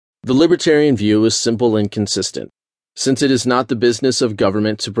The libertarian view is simple and consistent. Since it is not the business of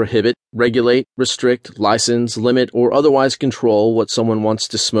government to prohibit, regulate, restrict, license, limit, or otherwise control what someone wants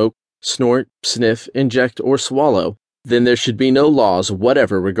to smoke, snort, sniff, inject, or swallow, then there should be no laws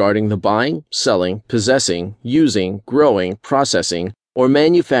whatever regarding the buying, selling, possessing, using, growing, processing, or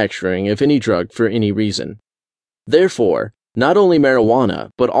manufacturing of any drug for any reason. Therefore, not only marijuana,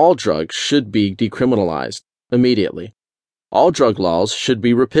 but all drugs should be decriminalized immediately. All drug laws should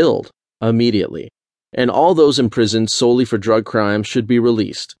be repealed immediately. And all those imprisoned solely for drug crimes should be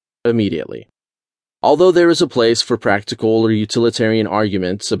released immediately. Although there is a place for practical or utilitarian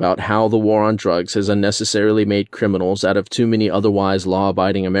arguments about how the war on drugs has unnecessarily made criminals out of too many otherwise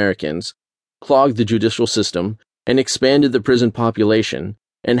law-abiding Americans, clogged the judicial system, and expanded the prison population,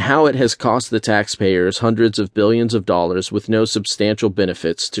 and how it has cost the taxpayers hundreds of billions of dollars with no substantial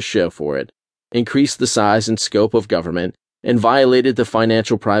benefits to show for it, increased the size and scope of government, and violated the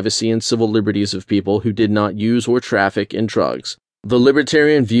financial privacy and civil liberties of people who did not use or traffic in drugs. The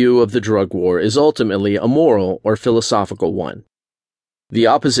libertarian view of the drug war is ultimately a moral or philosophical one. The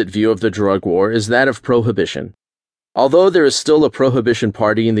opposite view of the drug war is that of prohibition. Although there is still a prohibition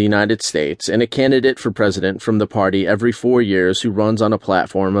party in the United States and a candidate for president from the party every 4 years who runs on a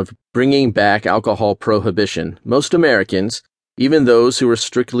platform of bringing back alcohol prohibition, most Americans, even those who are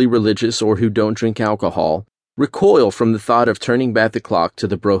strictly religious or who don't drink alcohol, recoil from the thought of turning back the clock to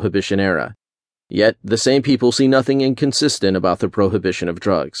the prohibition era. Yet, the same people see nothing inconsistent about the prohibition of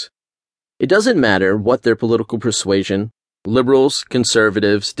drugs. It doesn't matter what their political persuasion, liberals,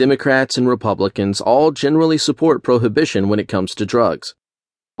 conservatives, Democrats, and Republicans all generally support prohibition when it comes to drugs.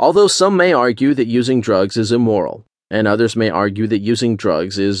 Although some may argue that using drugs is immoral, and others may argue that using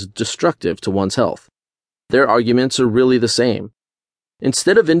drugs is destructive to one's health, their arguments are really the same.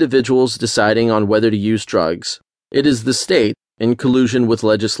 Instead of individuals deciding on whether to use drugs, it is the state, in collusion with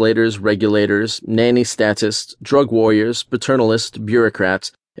legislators, regulators, nanny statists, drug warriors, paternalists,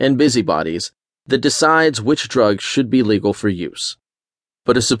 bureaucrats, and busybodies, that decides which drugs should be legal for use.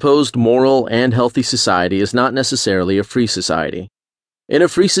 But a supposed moral and healthy society is not necessarily a free society. In a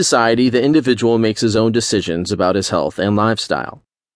free society, the individual makes his own decisions about his health and lifestyle.